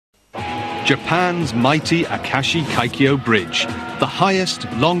Japan's mighty Akashi Kaikyo Bridge, the highest,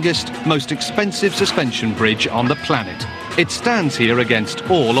 longest, most expensive suspension bridge on the planet. It stands here against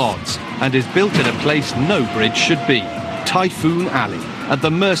all odds and is built in a place no bridge should be, Typhoon Alley, at the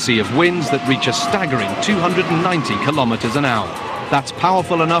mercy of winds that reach a staggering 290 kilometers an hour. That's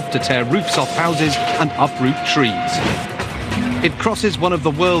powerful enough to tear roofs off houses and uproot trees. It crosses one of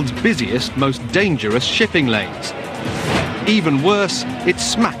the world's busiest, most dangerous shipping lanes. Even worse, it's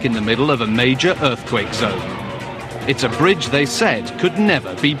smack in the middle of a major earthquake zone. It's a bridge they said could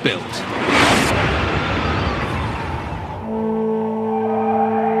never be built.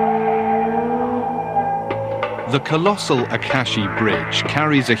 The colossal Akashi Bridge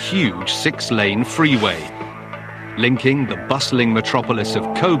carries a huge 6-lane freeway, linking the bustling metropolis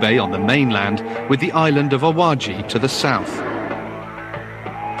of Kobe on the mainland with the island of Awaji to the south.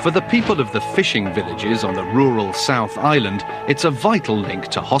 For the people of the fishing villages on the rural South Island, it's a vital link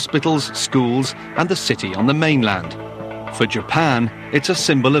to hospitals, schools, and the city on the mainland. For Japan, it's a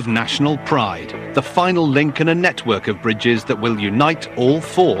symbol of national pride, the final link in a network of bridges that will unite all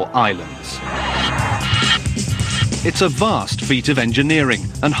 4 islands. It's a vast feat of engineering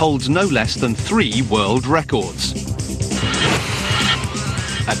and holds no less than 3 world records.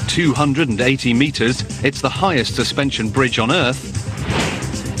 At 280 meters, it's the highest suspension bridge on Earth.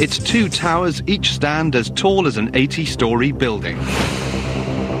 Its 2 towers each stand as tall as an 80-story building.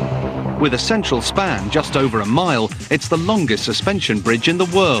 With a central span just over a mile, it's the longest suspension bridge in the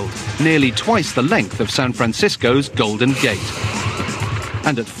world, nearly twice the length of San Francisco's Golden Gate.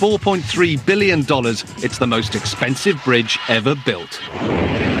 And at $4.3 billion, it's the most expensive bridge ever built.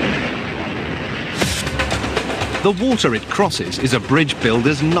 The water it crosses is a bridge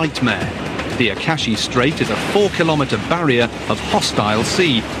builder's nightmare. The Akashi Strait is a 4-kilometer barrier of hostile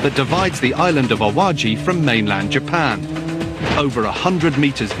sea that divides the island of Awaji from mainland Japan. Over 100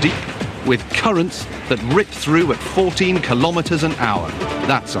 meters deep, with currents that rip through at 14 kilometers an hour.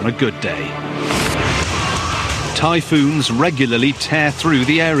 That's on a good day. Typhoons regularly tear through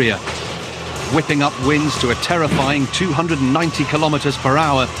the area, whipping up winds to a terrifying 290 kilometers per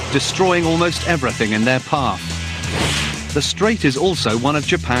hour, destroying almost everything in their path. The strait is also one of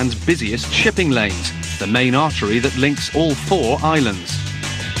Japan's busiest shipping lanes, the main artery that links all 4 islands.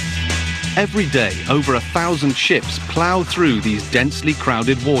 Every day, over 1,000 ships plough through these densely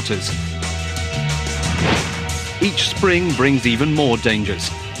crowded waters. Each spring brings even more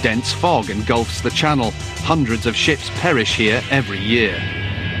dangers. Dense fog engulfs the channel. Hundreds of ships perish here every year.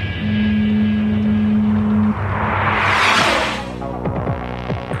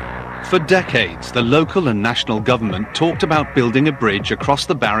 For decades, the local and national government talked about building a bridge across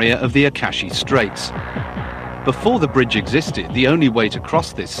the barrier of the Akashi Straits. Before the bridge existed, the only way to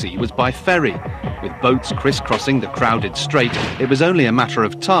cross this sea was by ferry. With boats crisscrossing the crowded strait, it was only a matter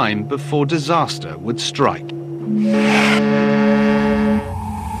of time before disaster would strike.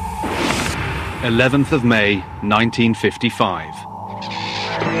 11th of May, 1955.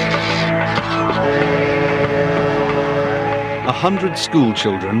 100 school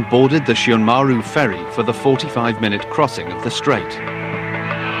children boarded the Shionmaru ferry for the 45-minute crossing of the strait.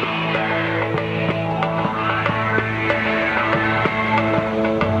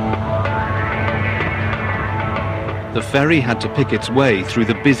 The ferry had to pick its way through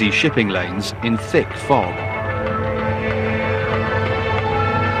the busy shipping lanes in thick fog.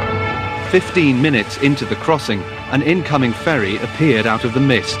 15 minutes into the crossing, an incoming ferry appeared out of the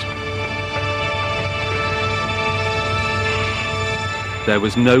mist. There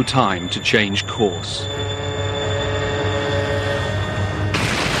was no time to change course.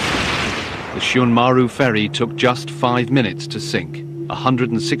 The Shionmaru ferry took just 5 minutes to sink.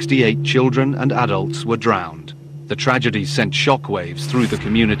 168 children and adults were drowned. The tragedy sent shockwaves through the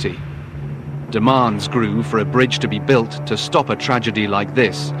community. Demands grew for a bridge to be built to stop a tragedy like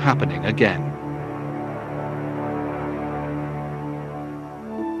this happening again.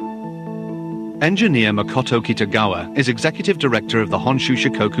 Engineer Makoto Kitagawa is executive director of the Honshu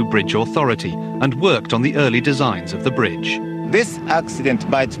Shikoku Bridge Authority and worked on the early designs of the bridge. This accident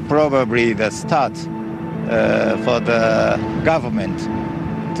might probably the start for the government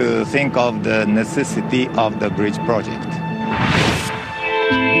to think of the necessity of the bridge project.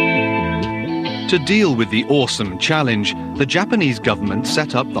 To deal with the awesome challenge, the Japanese government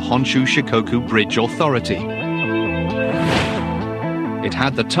set up the Honshu Shikoku Bridge Authority. It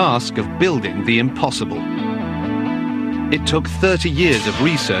had the task of building the impossible. It took 30 years of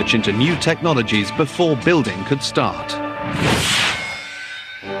research into new technologies before building could start.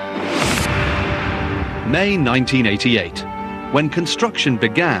 May 1988. When construction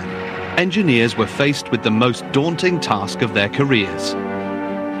began, engineers were faced with the most daunting task of their careers.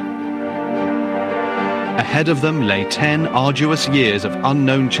 Ahead of them lay 10 arduous years of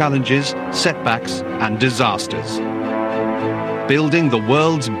unknown challenges, setbacks and disasters. Building the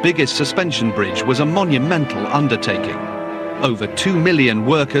world's biggest suspension bridge was a monumental undertaking. Over 2 million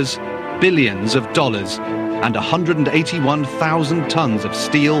workers, billions of dollars, and 181,000 tons of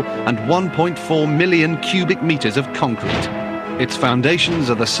steel and 1.4 million cubic meters of concrete. Its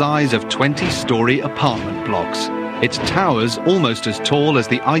foundations are the size of 20-story apartment blocks. Its towers almost as tall as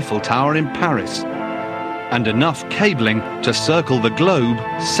the Eiffel Tower in Paris. And enough cabling to circle the globe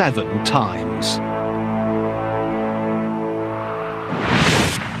 7 times.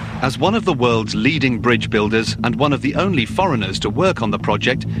 As one of the world's leading bridge builders and one of the only foreigners to work on the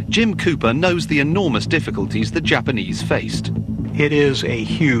project, Jim Cooper knows the enormous difficulties the Japanese faced. It is a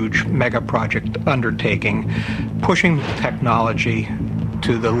huge mega project undertaking, pushing technology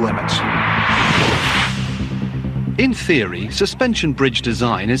to the limits. In theory, suspension bridge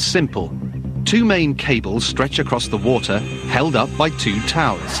design is simple. 2 main cables stretch across the water, held up by 2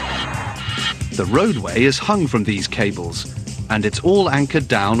 towers. The roadway is hung from these cables, and it's all anchored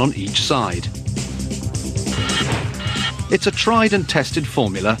down on each side. It's a tried and tested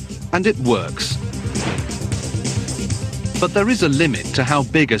formula, and it works. But there is a limit to how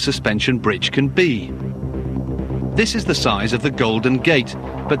big a suspension bridge can be. This is the size of the Golden Gate,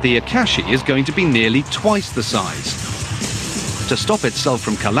 but the Akashi is going to be nearly twice the size. To stop itself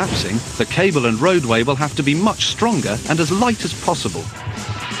from collapsing, the cable and roadway will have to be much stronger and as light as possible.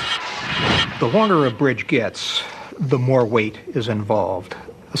 The longer a bridge gets, the more weight is involved.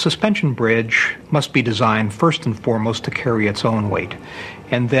 A suspension bridge must be designed first and foremost to carry its own weight,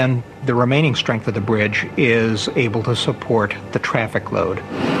 and then the remaining strength of the bridge is able to support the traffic load.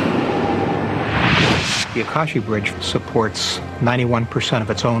 The Akashi Bridge supports 91% of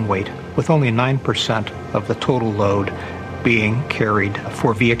its own weight, with only 9% of the total load being carried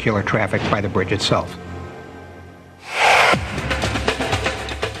for vehicular traffic by the bridge itself.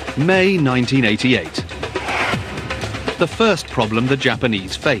 May 1988. The first problem the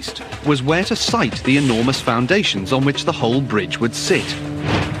Japanese faced was where to site the enormous foundations on which the whole bridge would sit.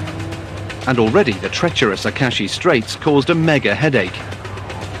 And already the treacherous Akashi Straits caused a mega headache.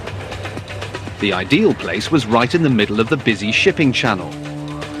 The ideal place was right in the middle of the busy shipping channel.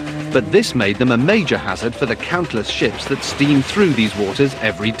 But this made them a major hazard for the countless ships that steam through these waters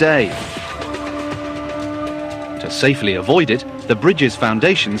every day. To safely avoid it, the bridge's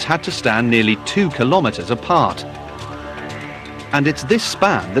foundations had to stand nearly 2 kilometers apart. And it's this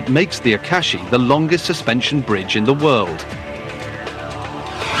span that makes the Akashi the longest suspension bridge in the world.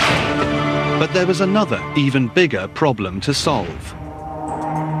 But there was another, even bigger problem to solve.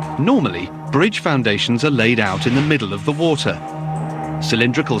 Normally, bridge foundations are laid out in the middle of the water.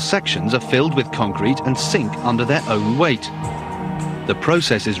 Cylindrical sections are filled with concrete and sink under their own weight. The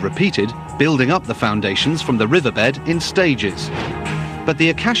process is repeated, building up the foundations from the riverbed in stages. But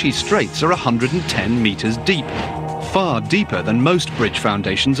the Akashi Straits are 110 meters deep, far deeper than most bridge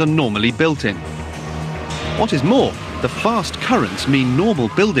foundations are normally built in. What is more, the fast currents mean normal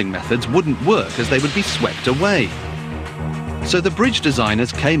building methods wouldn't work as they would be swept away. So the bridge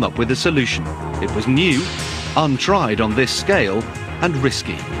designers came up with a solution. It was new, untried on this scale, and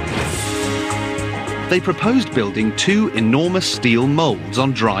risky. They proposed building 2 enormous steel molds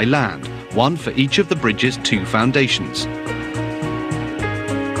on dry land, one for each of the bridge's 2 foundations.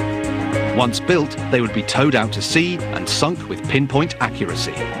 Once built, they would be towed out to sea and sunk with pinpoint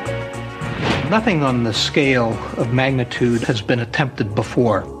accuracy. Nothing on the scale of magnitude has been attempted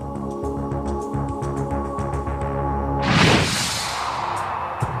before.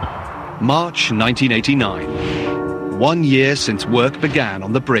 March 1989. 1 year since work began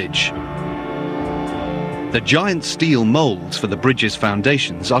on the bridge. The giant steel molds for the bridge's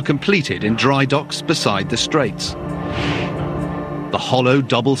foundations are completed in dry docks beside the straits. The hollow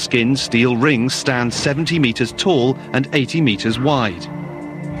double-skinned steel rings stand 70 meters tall and 80 meters wide.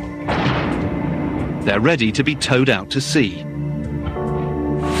 They're ready to be towed out to sea.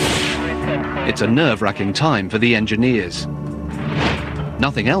 It's a nerve-wracking time for the engineers.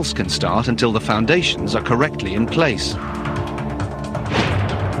 Nothing else can start until the foundations are correctly in place.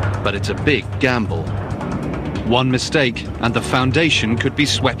 But it's a big gamble. One mistake and the foundation could be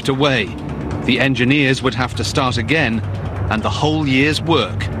swept away. The engineers would have to start again, and the whole year's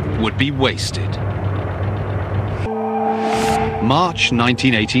work would be wasted. March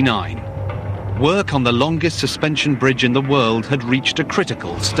 1989. Work on the longest suspension bridge in the world had reached a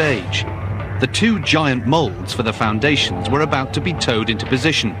critical stage. The 2 giant molds for the foundations were about to be towed into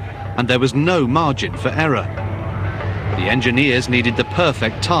position, and there was no margin for error. The engineers needed the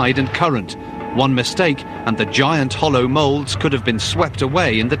perfect tide and current. One mistake, and the giant hollow molds could have been swept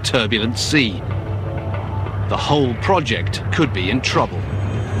away in the turbulent sea. the whole project could be in trouble.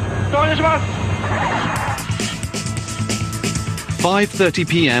 5:30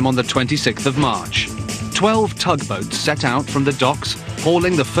 p.m. on the 26th of March. 12 tugboats set out from the docks,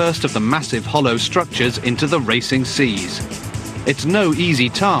 hauling the first of the massive hollow structures into the racing seas. It's no easy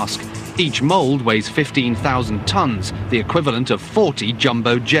task. Each mould weighs 15,000 tons, the equivalent of 40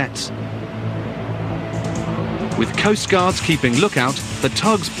 jumbo jets. With coast guards keeping lookout, the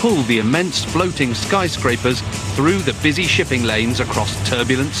tugs pull the immense floating skyscrapers through the busy shipping lanes across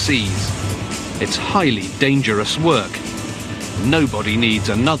turbulent seas. It's highly dangerous work. Nobody needs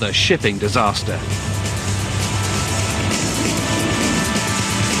another shipping disaster.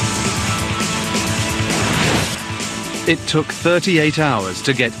 It took 38 hours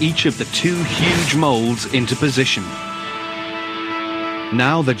to get each of the two huge moulds into position.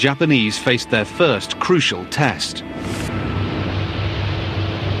 Now the Japanese faced their first crucial test.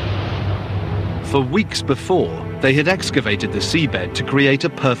 For weeks before, they had excavated the seabed to create a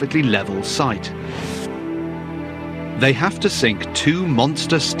perfectly level site. They have to sink two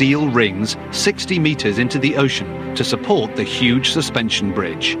monster steel rings 60 meters into the ocean to support the huge suspension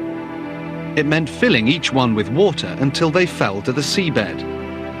bridge. It meant filling each one with water until they fell to the seabed.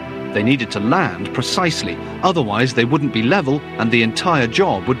 They needed to land precisely, otherwise they wouldn't be level and the entire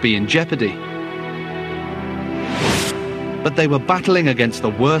job would be in jeopardy. But they were battling against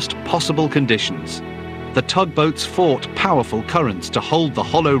the worst possible conditions. The tugboats fought powerful currents to hold the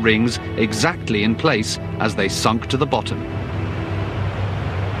hollow rings exactly in place as they sunk to the bottom.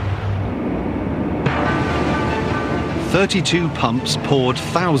 32 pumps poured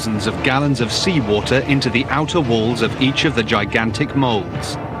thousands of gallons of seawater into the outer walls of each of the gigantic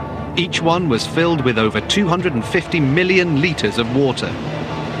moulds. Each one was filled with over 250 million litres of water.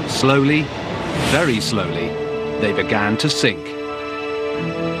 Slowly, very slowly, they began to sink.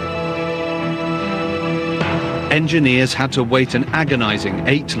 Engineers had to wait an agonizing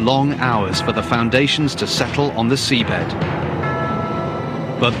 8 long hours for the foundations to settle on the seabed.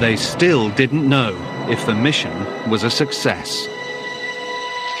 But they still didn't know if the mission was a success.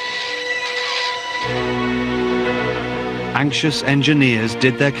 Anxious engineers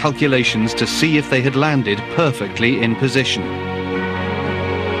did their calculations to see if they had landed perfectly in position.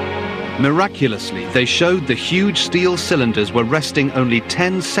 Miraculously, they showed the huge steel cylinders were resting only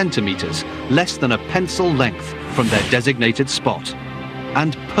 10 centimeters, less than a pencil length, from their designated spot,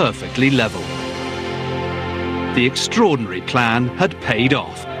 and perfectly level. The extraordinary plan had paid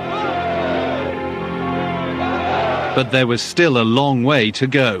off. But there was still a long way to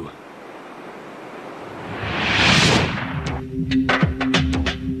go.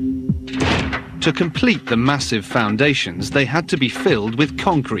 To complete the massive foundations, they had to be filled with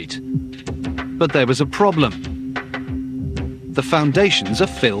concrete. But there was a problem. The foundations are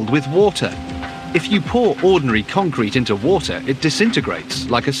filled with water. If you pour ordinary concrete into water, it disintegrates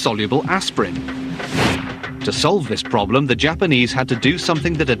like a soluble aspirin. To solve this problem, the Japanese had to do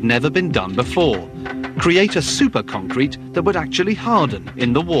something that had never been done before. Create a super concrete that would actually harden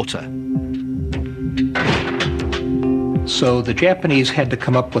in the water. So the Japanese had to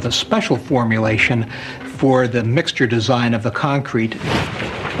come up with a special formulation for the mixture design of the concrete.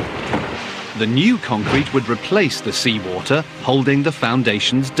 The new concrete would replace the seawater, holding the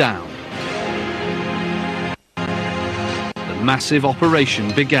foundations down. The massive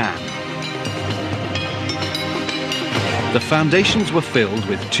operation began. The foundations were filled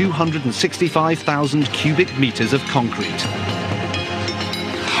with 265,000 cubic meters of concrete.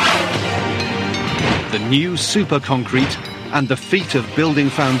 The new super concrete and the feat of building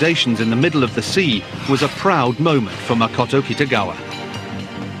foundations in the middle of the sea was a proud moment for Makoto Kitagawa.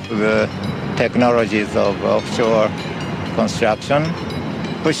 The technologies of offshore construction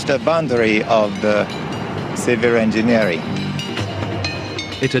pushed the boundary of the civil engineering.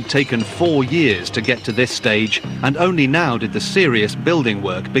 It had taken 4 years to get to this stage, and only now did the serious building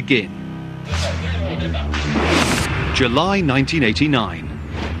work begin. July 1989.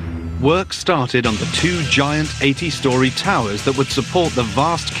 Work started on the 2 giant 80-story towers that would support the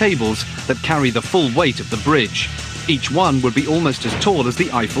vast cables that carry the full weight of the bridge. Each one would be almost as tall as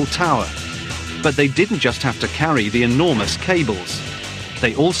the Eiffel Tower. But they didn't just have to carry the enormous cables.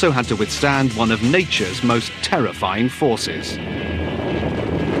 They also had to withstand one of nature's most terrifying forces.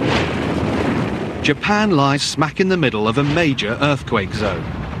 Japan lies smack in the middle of a major earthquake zone.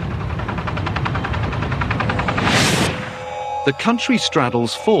 The country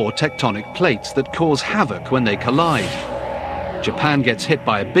straddles 4 tectonic plates that cause havoc when they collide. Japan gets hit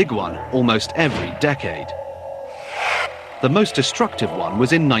by a big one almost every decade. The most destructive one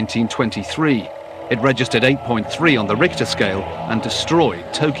was in 1923. It registered 8.3 on the Richter scale and destroyed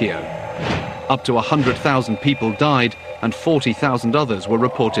Tokyo. Up to 100,000 people died and 40,000 others were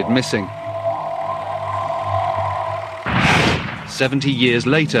reported missing. 70 years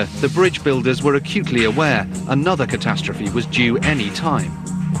later, the bridge builders were acutely aware another catastrophe was due any time.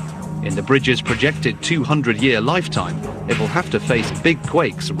 In the bridge's projected 200-year lifetime, it will have to face big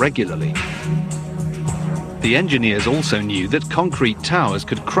quakes regularly. The engineers also knew that concrete towers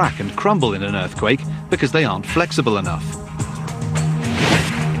could crack and crumble in an earthquake because they aren't flexible enough.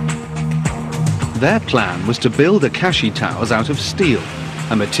 Their plan was to build Akashi towers out of steel,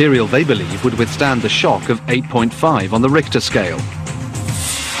 a material they believe would withstand the shock of 8.5 on the Richter scale.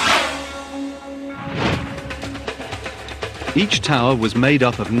 Each tower was made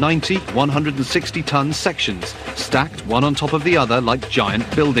up of 90 160-ton sections, stacked one on top of the other like giant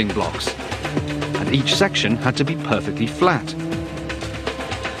building blocks. And each section had to be perfectly flat.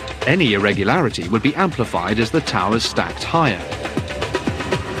 Any irregularity would be amplified as the towers stacked higher.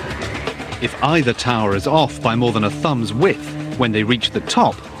 If either tower is off by more than a thumb's width, when they reach the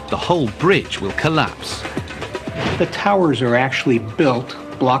top, the whole bridge will collapse. The towers are actually built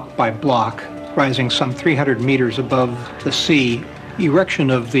block by block, rising some 300 meters above the sea.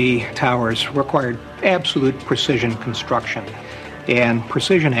 Erection of the towers required absolute precision construction, and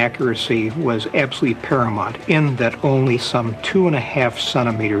precision accuracy was absolutely paramount in that only some 2.5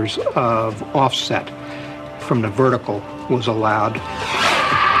 centimeters of offset from the vertical was allowed.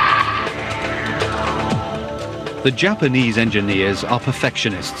 The Japanese engineers are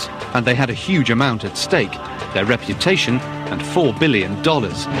perfectionists, and they had a huge amount at stake, their reputation and $4 billion.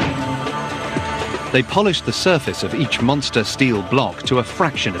 They polished the surface of each monster steel block to a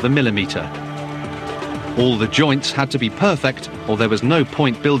fraction of a millimeter. All the joints had to be perfect, or there was no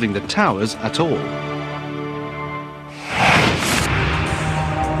point building the towers at all.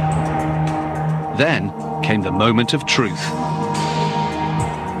 Then came the moment of truth.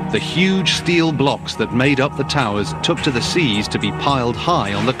 The huge steel blocks that made up the towers took to the seas to be piled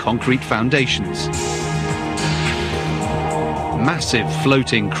high on the concrete foundations. Massive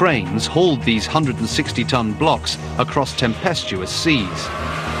floating cranes hauled these 160-ton blocks across tempestuous seas.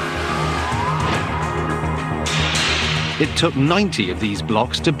 It took 90 of these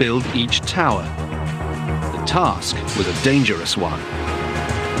blocks to build each tower. The task was a dangerous one.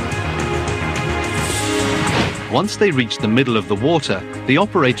 Once they reached the middle of the water, the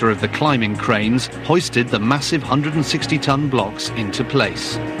operator of the climbing cranes hoisted the massive 160-ton blocks into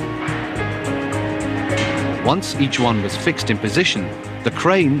place. Once each one was fixed in position, the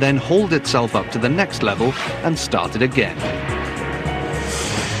crane then hauled itself up to the next level and started again.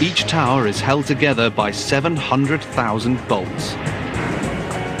 Each tower is held together by 700,000 bolts.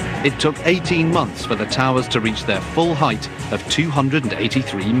 It took 18 months for the towers to reach their full height of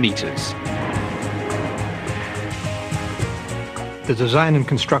 283 meters. The design and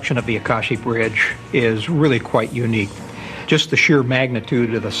construction of the Akashi Bridge is really quite unique. Just the sheer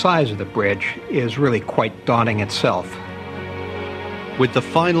magnitude of the size of the bridge is really quite daunting itself. With the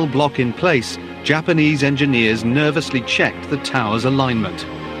final block in place, Japanese engineers nervously checked the tower's alignment.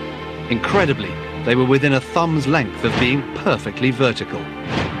 Incredibly, they were within a thumb's length of being perfectly vertical.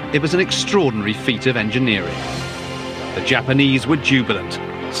 It was an extraordinary feat of engineering. The Japanese were jubilant.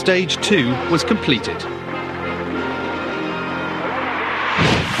 Stage 2 was completed.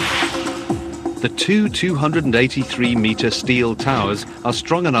 The two 283-meter steel towers are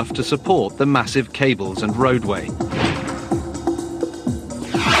strong enough to support the massive cables and roadway,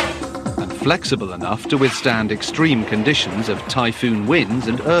 and flexible enough to withstand extreme conditions of typhoon winds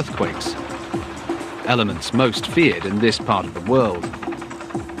and earthquakes, elements most feared in this part of the world.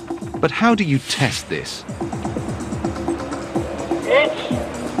 But how do you test this?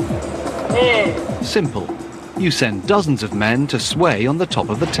 Simple. You send dozens of men to sway on the top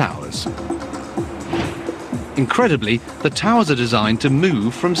of the towers. Incredibly, the towers are designed to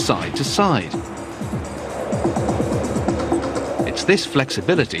move from side to side. It's this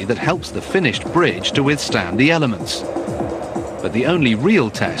flexibility that helps the finished bridge to withstand the elements. But the only real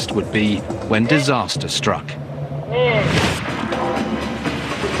test would be when disaster struck.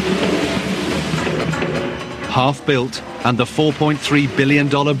 Half built, and the $4.3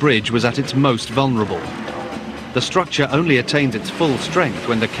 billion bridge was at its most vulnerable. The structure only attains its full strength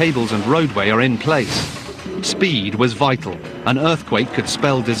when the cables and roadway are in place. Speed was vital. An earthquake could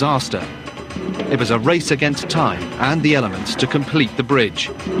spell disaster. It was a race against time and the elements to complete the bridge.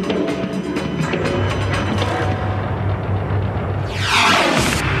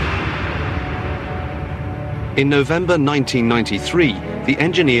 In November 1993, the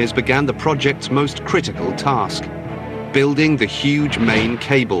engineers began the project's most critical task, building the huge main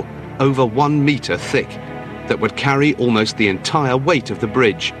cable, over 1 meter thick, that would carry almost the entire weight of the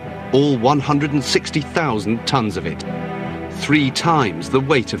bridge, all 160,000 tons of it. 3 times the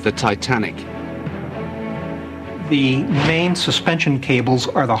weight of the Titanic. The main suspension cables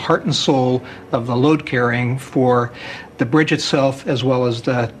are the heart and soul of the load carrying for the bridge itself, as well as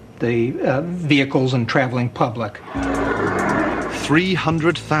the vehicles and traveling public.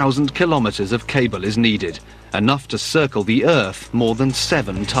 300,000 kilometers of cable is needed, enough to circle the Earth more than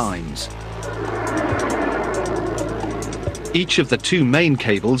 7 times. Each of the 2 main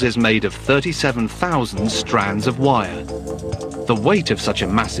cables is made of 37,000 strands of wire. The weight of such a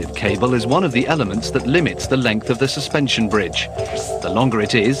massive cable is one of the elements that limits the length of the suspension bridge. The longer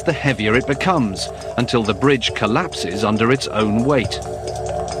it is, the heavier it becomes, until the bridge collapses under its own weight.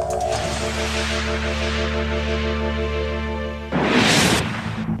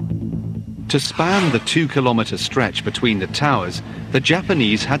 To span the 2-kilometer stretch between the towers, the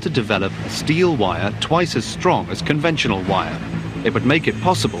Japanese had to develop a steel wire twice as strong as conventional wire. It would make it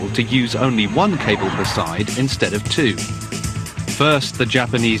possible to use only 1 cable per side instead of 2. First, the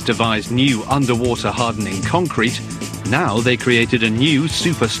Japanese devised new underwater hardening concrete. Now they created a new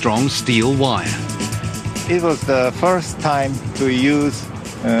super strong steel wire. It was the first time to use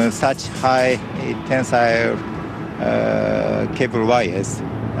such high tensile cable wires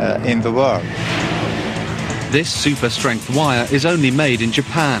in the world. This super strength wire is only made in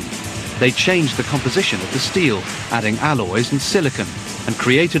Japan. They changed the composition of the steel, adding alloys and silicon, and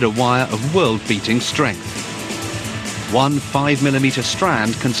created a wire of world-beating strength. 1 5mm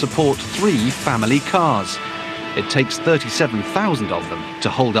strand can support 3 family cars. It takes 37,000 of them to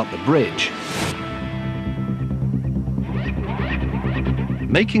hold up the bridge.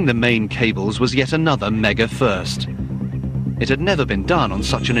 Making the main cables was yet another mega first. It had never been done on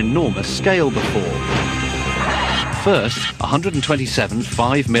such an enormous scale before. First, 127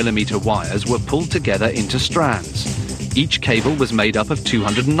 5mm wires were pulled together into strands. Each cable was made up of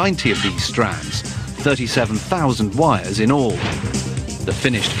 290 of these strands, 37,000 wires in all. The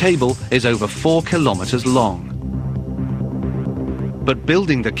finished cable is over 4 kilometers long. But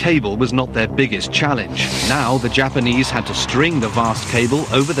building the cable was not their biggest challenge. Now the Japanese had to string the vast cable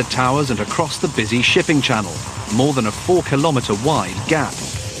over the towers and across the busy shipping channel, more than a 4-kilometer wide gap.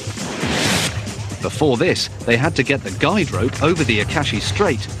 Before this, they had to get the guide rope over the Akashi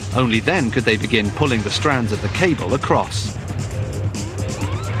Strait. Only then could they begin pulling the strands of the cable across.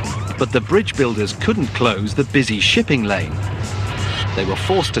 But the bridge builders couldn't close the busy shipping lane. They were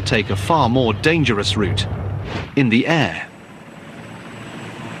forced to take a far more dangerous route, in the air.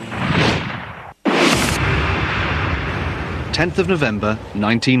 November 10th,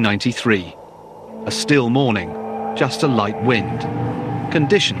 1993. A still morning, just a light wind.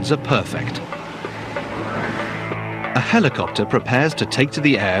 Conditions are perfect. A helicopter prepares to take to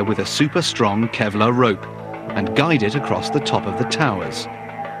the air with a super strong Kevlar rope and guide it across the top of the towers.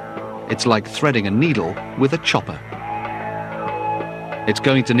 It's like threading a needle with a chopper. It's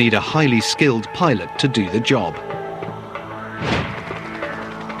going to need a highly skilled pilot to do the job.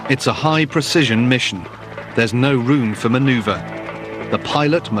 It's a high-precision mission. There's no room for maneuver. The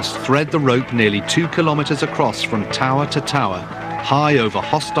pilot must thread the rope nearly 2 kilometers across from tower to tower, high over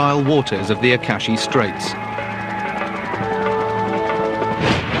hostile waters of the Akashi Straits.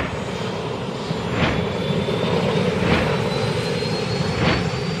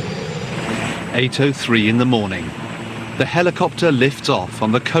 "8:03 in the morning. The helicopter lifts off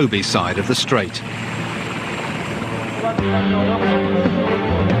on the Kobe side of the strait.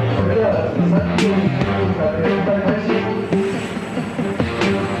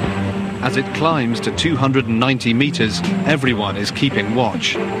 As it climbs to 290 meters, everyone is keeping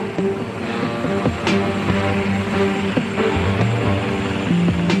watch.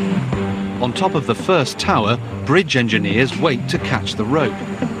 On top of the first tower, bridge engineers wait to catch the rope.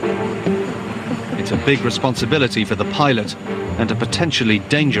 It's a big responsibility for the pilot and a potentially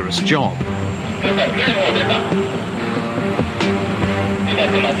dangerous job.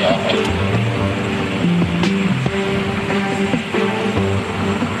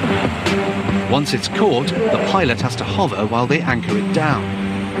 Once it's caught, the pilot has to hover while they anchor it down.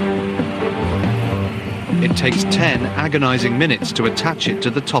 It takes 10 agonizing minutes to attach it to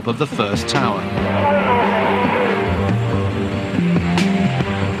the top of the first tower.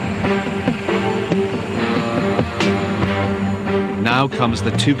 Now comes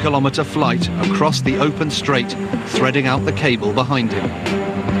the 2-kilometer flight across the open strait, threading out the cable behind him.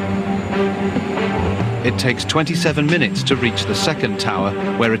 It takes 27 minutes to reach the second tower,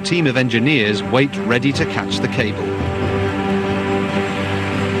 where a team of engineers wait ready to catch the cable.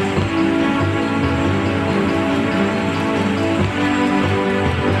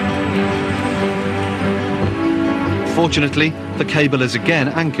 Unfortunately, the cable is again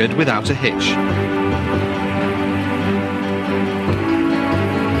anchored without a hitch.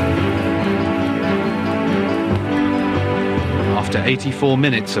 After 84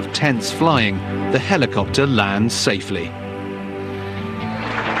 minutes of tense flying, the helicopter lands safely.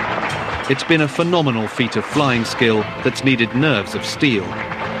 It's been a phenomenal feat of flying skill that's needed nerves of steel.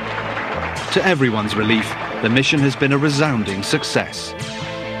 To everyone's relief, the mission has been a resounding success.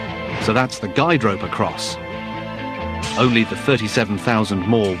 So that's the guide rope across. Only the 37,000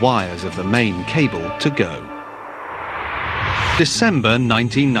 more wires of the main cable to go. December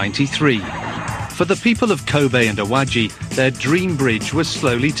 1993. For the people of Kobe and Awaji, their dream bridge was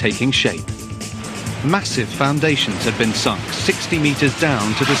slowly taking shape. Massive foundations had been sunk 60 meters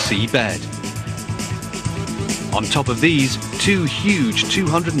down to the seabed. On top of these, two huge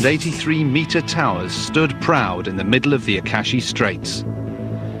 283-meter towers stood proud in the middle of the Akashi Straits.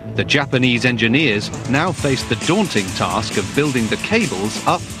 The Japanese engineers now faced the daunting task of building the cables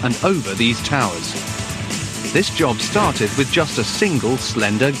up and over these towers. This job started with just a single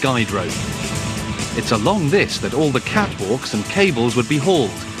slender guide rope. It's along this that all the catwalks and cables would be hauled,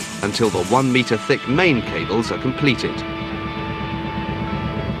 until the 1 meter thick main cables are completed.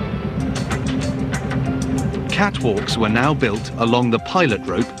 Catwalks were now built along the pilot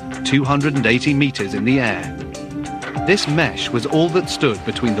rope 280 meters in the air. This mesh was all that stood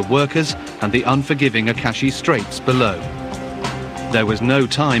between the workers and the unforgiving Akashi Straits below. There was no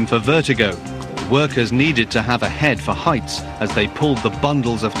time for vertigo. Workers needed to have a head for heights as they pulled the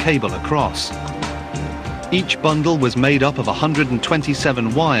bundles of cable across. Each bundle was made up of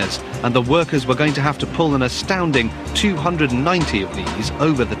 127 wires, and the workers were going to have to pull an astounding 290 of these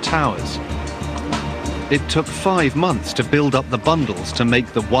over the towers. It took 5 months to build up the bundles to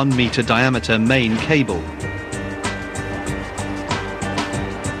make the 1 meter diameter main cable.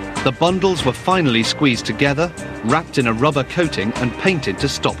 The bundles were finally squeezed together, wrapped in a rubber coating and painted to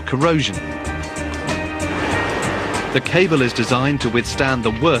stop corrosion. The cable is designed to withstand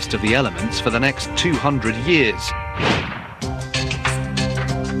the worst of the elements for the next 200 years.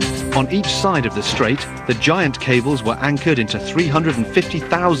 On each side of the strait, the giant cables were anchored into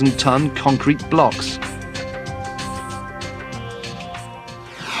 350,000-ton concrete blocks.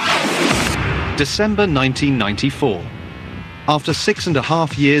 December 1994. After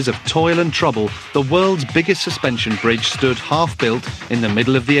 6.5 years of toil and trouble, the world's biggest suspension bridge stood half-built in the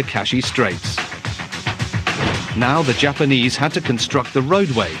middle of the Akashi Straits. Now the Japanese had to construct the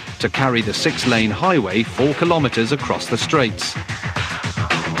roadway to carry the 6-lane highway 4 kilometers across the straits.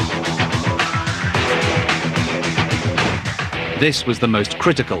 This was the most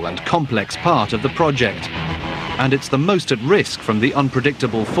critical and complex part of the project, and it's the most at risk from the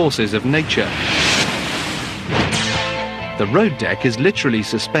unpredictable forces of nature. The road deck is literally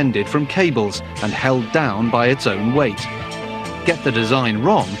suspended from cables and held down by its own weight. Get the design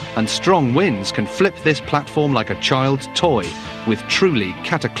wrong, and strong winds can flip this platform like a child's toy, with truly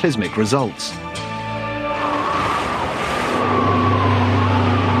cataclysmic results.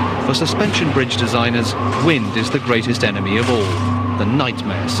 For suspension bridge designers, wind is the greatest enemy of all, the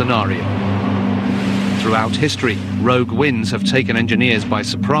nightmare scenario. Throughout history, rogue winds have taken engineers by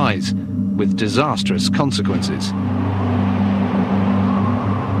surprise, with disastrous consequences.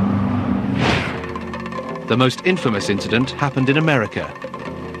 The most infamous incident happened in America,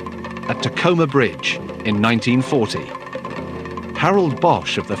 at Tacoma Bridge in 1940. Harold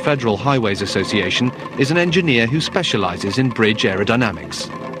Bosch of the Federal Highways Association is an engineer who specializes in bridge aerodynamics.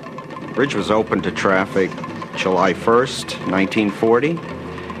 The bridge was opened to traffic July 1st, 1940,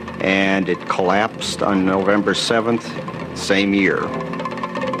 and it collapsed on November 7th, same year.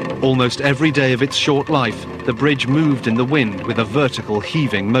 Almost every day of its short life, the bridge moved in the wind with a vertical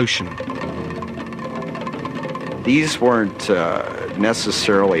heaving motion. These weren't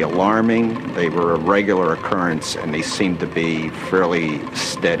necessarily alarming. They were a regular occurrence, and they seemed to be fairly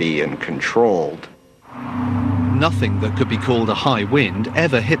steady and controlled. Nothing that could be called a high wind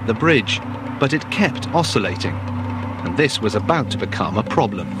ever hit the bridge, but it kept oscillating, and this was about to become a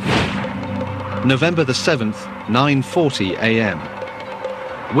problem. November the 7th, 9:40 a.m.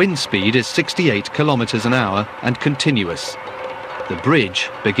 Wind speed is 68 kilometers an hour and continuous. The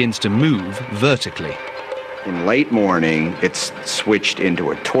bridge begins to move vertically. In late morning, it switched into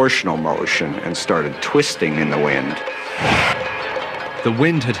a torsional motion and started twisting in the wind. The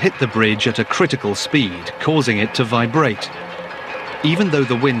wind had hit the bridge at a critical speed, causing it to vibrate. Even though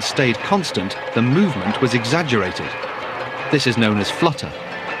the wind stayed constant, the movement was exaggerated. This is known as flutter,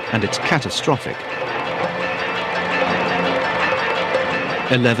 and it's catastrophic.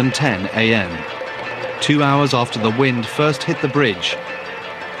 11:10 a.m. 2 hours after the wind first hit the bridge,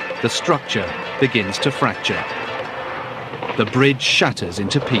 the structure begins to fracture. the bridge shatters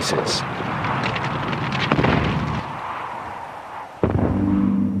into pieces.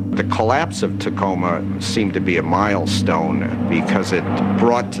 The collapse of Tacoma seemed to be a milestone because it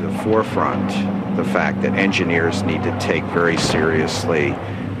brought to the forefront the fact that engineers need to take very seriously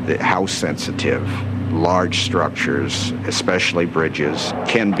how sensitive large structures, especially bridges,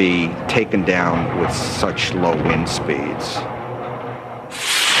 can be taken down with such low wind speeds.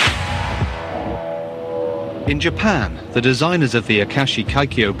 In Japan, the designers of the Akashi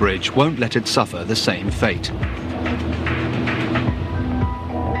Kaikyo Bridge won't let it suffer the same fate.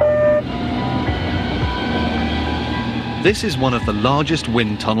 This is one of the largest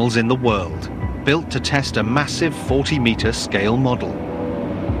wind tunnels in the world, built to test a massive 40-meter scale model.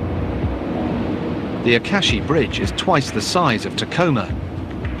 The Akashi Bridge is twice the size of Tacoma,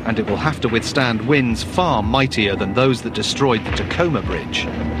 and it will have to withstand winds far mightier than those that destroyed the Tacoma Bridge.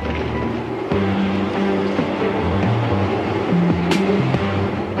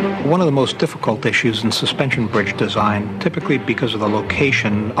 One of the most difficult issues in suspension bridge design, typically because of the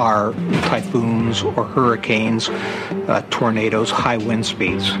location, are typhoons or hurricanes, tornadoes, high wind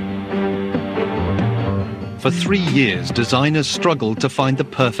speeds. For 3 years, designers struggled to find the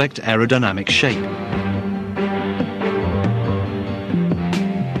perfect aerodynamic shape.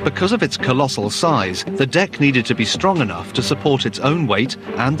 Because of its colossal size, the deck needed to be strong enough to support its own weight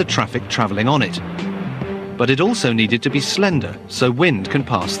and the traffic travelling on it. But it also needed to be slender, so wind can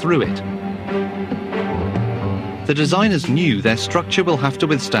pass through it. The designers knew their structure will have to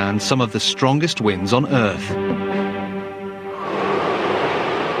withstand some of the strongest winds on Earth.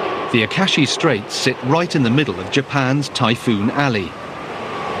 The Akashi Straits sit right in the middle of Japan's Typhoon Alley.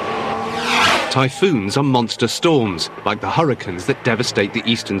 Typhoons are monster storms, like the hurricanes that devastate the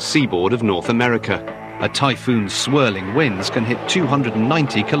eastern seaboard of North America. A typhoon's swirling winds can hit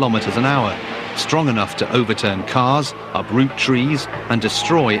 290 kilometers an hour, strong enough to overturn cars, uproot trees, and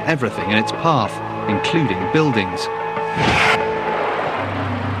destroy everything in its path, including buildings.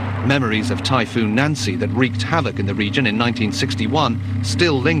 Memories of Typhoon Nancy that wreaked havoc in the region in 1961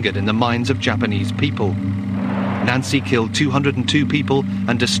 still lingered in the minds of Japanese people. Nancy killed 202 people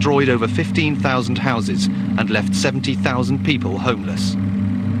and destroyed over 15,000 houses and left 70,000 people homeless.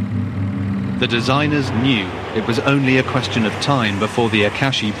 The designers knew it was only a question of time before the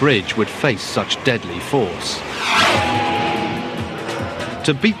Akashi Bridge would face such deadly force.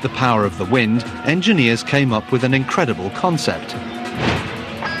 To beat the power of the wind, engineers came up with an incredible concept.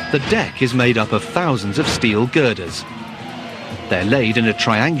 The deck is made up of thousands of steel girders. They're laid in a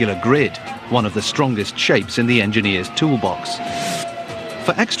triangular grid, one of the strongest shapes in the engineer's toolbox.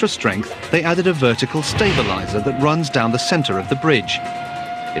 For extra strength, they added a vertical stabilizer that runs down the center of the bridge.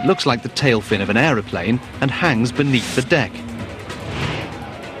 It looks like the tail fin of an aeroplane and hangs beneath the deck.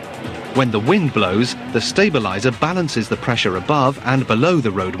 When the wind blows, the stabilizer balances the pressure above and below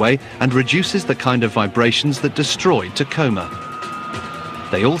the roadway and reduces the kind of vibrations that destroyed Tacoma.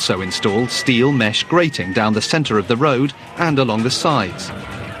 They also installed steel mesh grating down the center of the road and along the sides.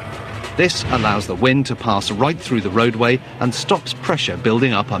 This allows the wind to pass right through the roadway and stops pressure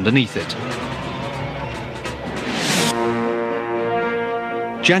building up underneath it.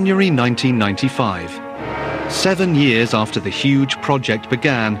 January 1995. 7 years after the huge project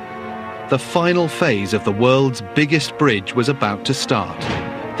began, the final phase of the world's biggest bridge was about to start,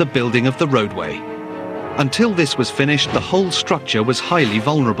 the building of the roadway. Until this was finished, the whole structure was highly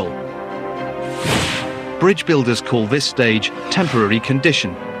vulnerable. Bridge builders call this stage temporary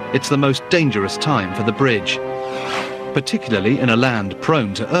condition. It's the most dangerous time for the bridge, particularly in a land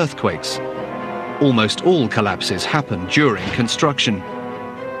prone to earthquakes. Almost all collapses happen during construction.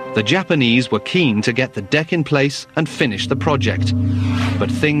 The Japanese were keen to get the deck in place and finish the project, but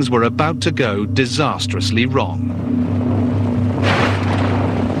things were about to go disastrously wrong.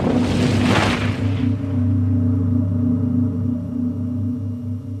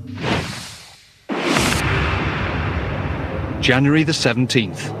 January the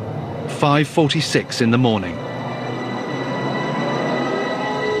 17th, 5:46 in the morning.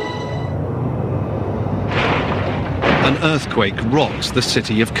 An earthquake rocks the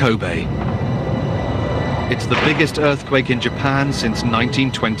city of Kobe. It's the biggest earthquake in Japan since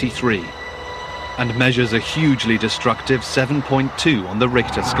 1923 and measures a hugely destructive 7.2 on the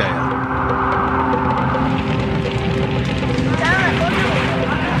Richter scale.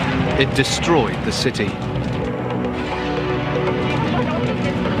 It destroyed the city.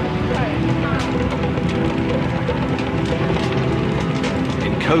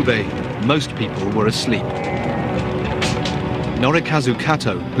 In Kobe, most people were asleep. Norikazu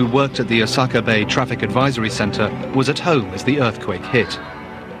Kato, who worked at the Osaka Bay Traffic Advisory Center, was at home as the earthquake hit.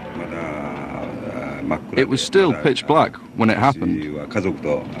 It was still pitch black when it happened,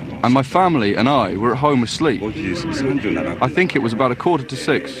 and my family and I were at home asleep. I think it was about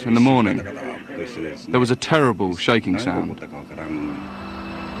 5:45 in the morning. There was a terrible shaking sound.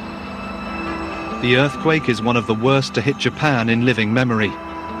 The earthquake is one of the worst to hit Japan in living memory.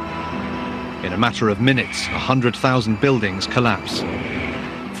 In a matter of minutes, 100,000 buildings collapse.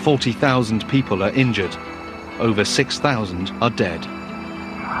 40,000 people are injured. Over 6,000 are dead.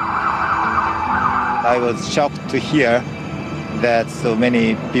 I was shocked to hear that so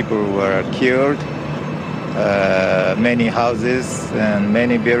many people were killed. Many houses and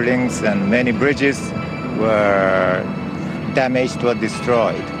many buildings and many bridges were damaged or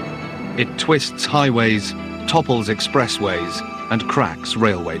destroyed. It twists highways, topples expressways, and cracks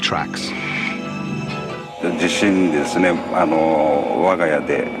railway tracks.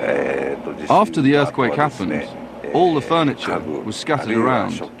 After the earthquake happened, all the furniture was scattered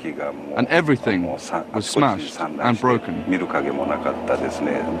around, and everything was smashed and broken.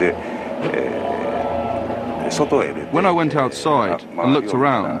 When I went outside and looked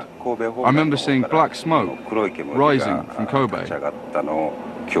around, I remember seeing black smoke rising from Kobe.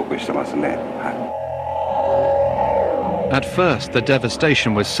 At first, the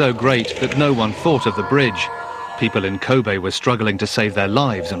devastation was so great that no one thought of the bridge. People in Kobe were struggling to save their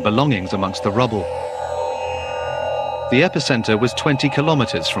lives and belongings amongst the rubble. The epicenter was 20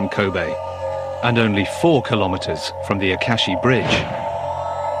 kilometers from Kobe, and only 4 kilometers from the Akashi Bridge.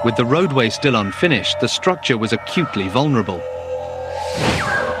 With the roadway still unfinished, the structure was acutely vulnerable.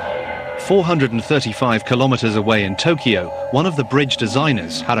 435 kilometers away in Tokyo, one of the bridge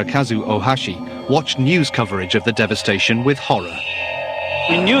designers, Harakazu Ohashi, watched news coverage of the devastation with horror.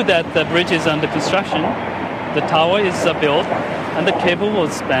 We knew that the bridge is under construction, the tower is built, and the cable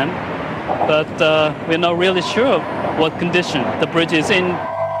was spanned, but we're not really sure what condition the bridge is in.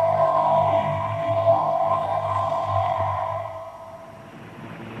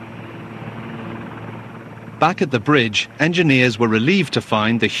 Back at the bridge, engineers were relieved to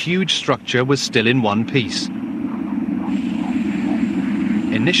find the huge structure was still in one piece.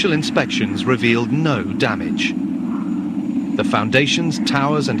 Initial inspections revealed no damage. The foundations,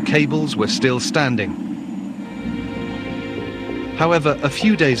 towers and cables were still standing. However, a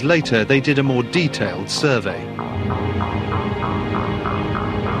few days later, they did a more detailed survey.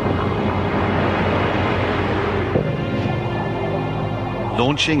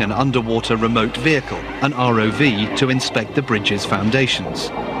 Launching an underwater remote vehicle, an ROV, to inspect the bridge's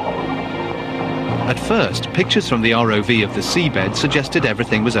foundations. At first, pictures from the ROV of the seabed suggested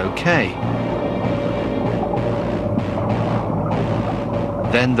everything was okay.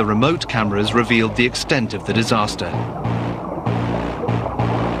 Then the remote cameras revealed the extent of the disaster.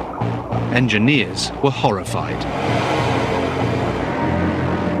 Engineers were horrified.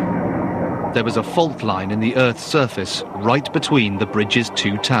 There was a fault line in the Earth's surface right between the bridge's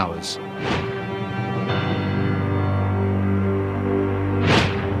 2 towers.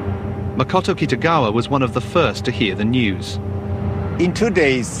 Makoto Kitagawa was one of the first to hear the news. In 2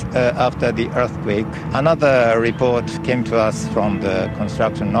 days after the earthquake, another report came to us from the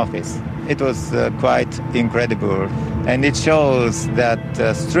construction office. It was quite incredible, and it shows that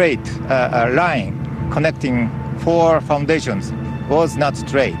straight line connecting 4 foundations was not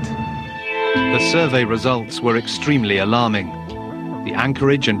straight. The survey results were extremely alarming. The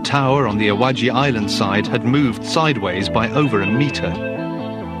anchorage and tower on the Awaji Island side had moved sideways by over a meter.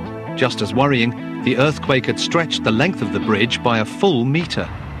 Just as worrying, the earthquake had stretched the length of the bridge by a full meter.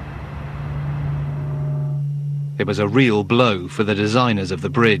 It was a real blow for the designers of the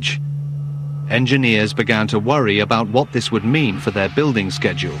bridge. Engineers began to worry about what this would mean for their building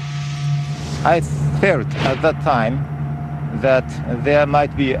schedule. I felt at that time that there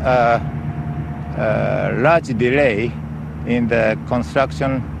might be a large delay in the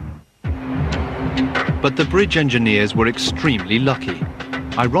construction. But the bridge engineers were extremely lucky.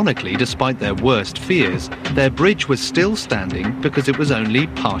 Ironically, despite their worst fears, their bridge was still standing because it was only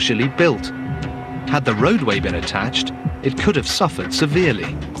partially built. Had the roadway been attached, it could have suffered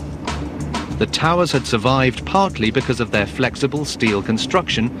severely. The towers had survived partly because of their flexible steel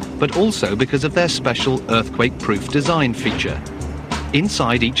construction, but also because of their special earthquake-proof design feature.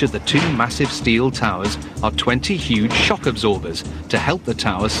 Inside each of the 2 massive steel towers are 20 huge shock absorbers to help the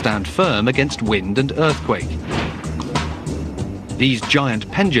towers stand firm against wind and earthquake. These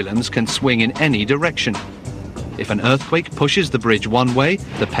giant pendulums can swing in any direction. If an earthquake pushes the bridge one way,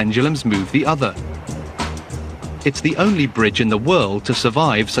 the pendulums move the other. It's the only bridge in the world to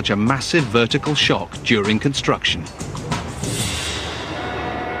survive such a massive vertical shock during construction.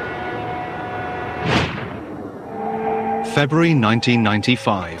 February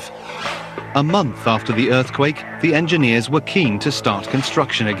 1995. A month after the earthquake, the engineers were keen to start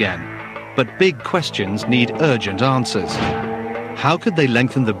construction again. But big questions need urgent answers. How could they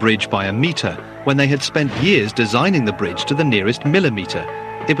lengthen the bridge by a metre when they had spent years designing the bridge to the nearest millimetre?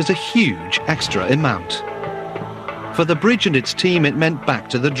 It was a huge extra amount. For the bridge and its team, it meant back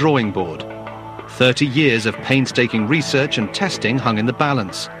to the drawing board. 30 years of painstaking research and testing hung in the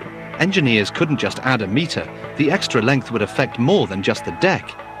balance. Engineers couldn't just add a metre. The extra length would affect more than just the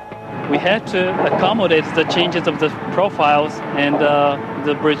deck. We had to accommodate the changes of the profiles and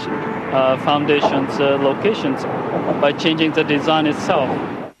the bridge foundation's locations by changing the design itself.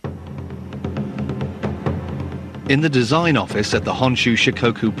 In the design office at the Honshu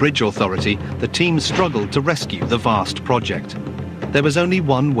Shikoku Bridge Authority, the team struggled to rescue the vast project. There was only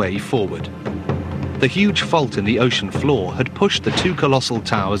one way forward. The huge fault in the ocean floor had pushed the two colossal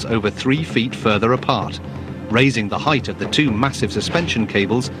towers over 3 feet further apart, raising the height of the two massive suspension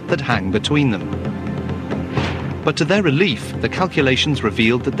cables that hang between them. But to their relief, the calculations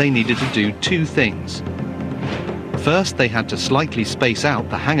revealed that they needed to do two things. First, they had to slightly space out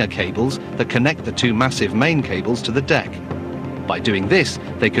the hanger cables that connect the two massive main cables to the deck. By doing this,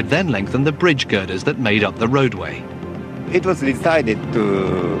 they could then lengthen the bridge girders that made up the roadway. It was decided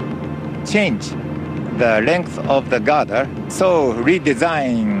to change the length of the girder, so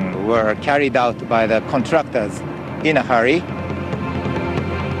redesign were carried out by the contractors in a hurry.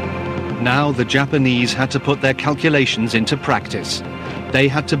 Now the Japanese had to put their calculations into practice. They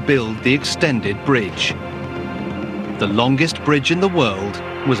had to build the extended bridge. The longest bridge in the world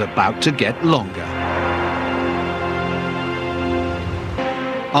was about to get longer.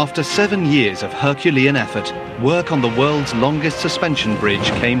 After 7 years of Herculean effort, work on the world's longest suspension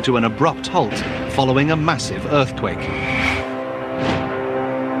bridge came to an abrupt halt following a massive earthquake.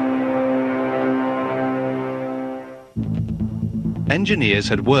 Engineers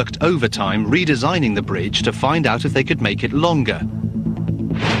had worked overtime redesigning the bridge to find out if they could make it longer.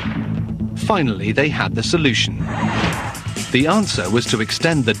 Finally, they had the solution. The answer was to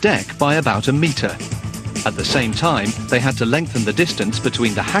extend the deck by about a metre. At the same time, they had to lengthen the distance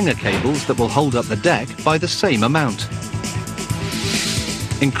between the hanger cables that will hold up the deck by the same amount.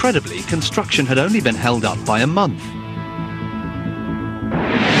 Incredibly, construction had only been held up by a month.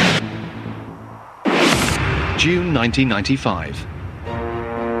 June 1995.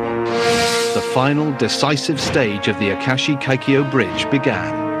 The final decisive stage of the Akashi Kaikyo Bridge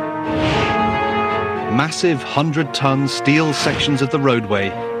began. Massive 100-ton steel sections of the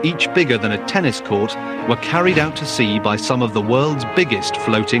roadway, each bigger than a tennis court, were carried out to sea by some of the world's biggest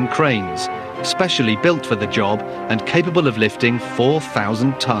floating cranes, specially built for the job and capable of lifting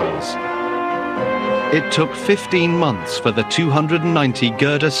 4,000 tons. It took 15 months for the 290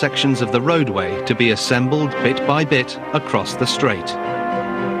 girder sections of the roadway to be assembled bit by bit across the strait.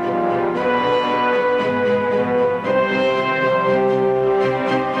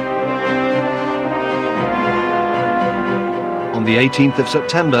 On the 18th of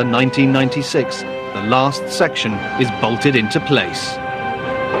September 1996, the last section is bolted into place.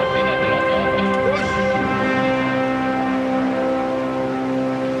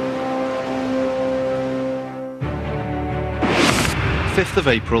 of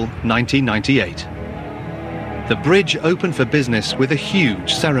April 1998. The bridge opened for business with a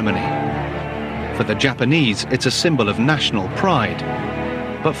huge ceremony. For the Japanese, it's a symbol of national pride.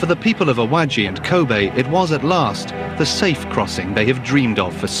 But for the people of Awaji and Kobe, it was at last the safe crossing they have dreamed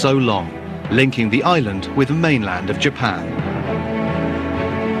of for so long, linking the island with the mainland of Japan.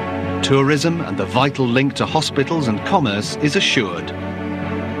 Tourism and the vital link to hospitals and commerce is assured.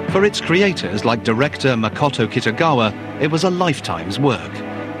 For its creators, like director Makoto Kitagawa, it was a lifetime's work.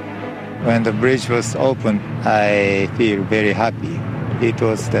 When the bridge was opened, I feel very happy. It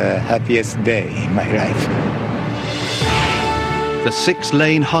was the happiest day in my life. The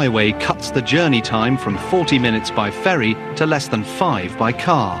 6-lane highway cuts the journey time from 40 minutes by ferry to less than 5 by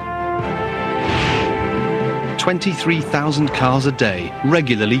car. 23,000 cars a day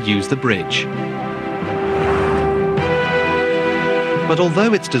regularly use the bridge. But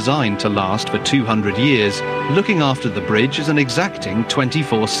although it's designed to last for 200 years, looking after the bridge is an exacting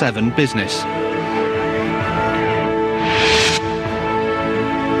 24/7 business.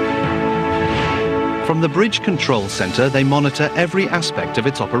 From the Bridge Control Center, they monitor every aspect of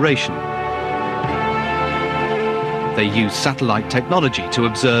its operation. They use satellite technology to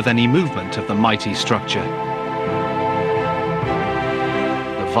observe any movement of the mighty structure.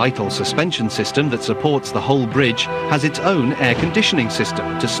 The vital suspension system that supports the whole bridge has its own air conditioning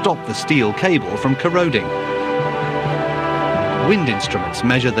system to stop the steel cable from corroding. Wind instruments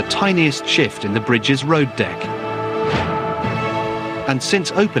measure the tiniest shift in the bridge's road deck. And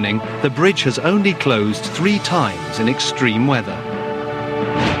since opening, the bridge has only closed 3 times in extreme weather.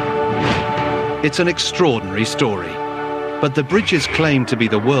 It's an extraordinary story, but the bridge's claim to be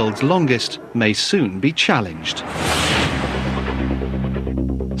the world's longest may soon be challenged.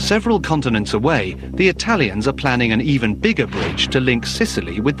 Several continents away, the Italians are planning an even bigger bridge to link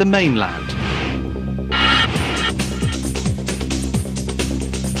Sicily with the mainland.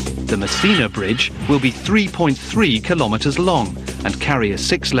 The Messina Bridge will be 3.3 kilometers long and carry a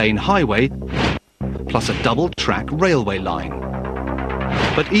 6-lane highway plus a double-track railway line.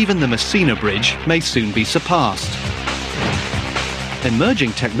 But even the Messina Bridge may soon be surpassed.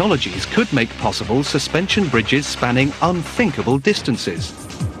 Emerging technologies could make possible suspension bridges spanning unthinkable distances.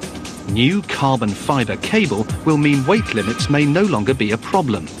 New carbon fibre cable will mean weight limits may no longer be a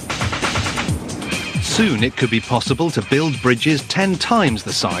problem. Soon it could be possible to build bridges 10 times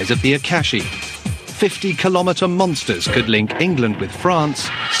the size of the Akashi. 50-kilometre monsters could link England with France,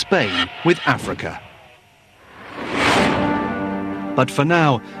 Spain with Africa. But for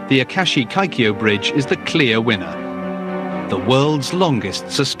now, the Akashi Kaikyo Bridge is the clear winner. The world's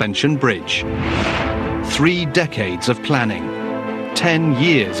longest suspension bridge. 3 decades of planning, 10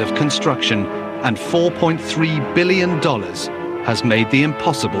 years of construction, and $4.3 billion has made the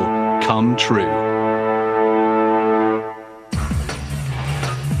impossible come true.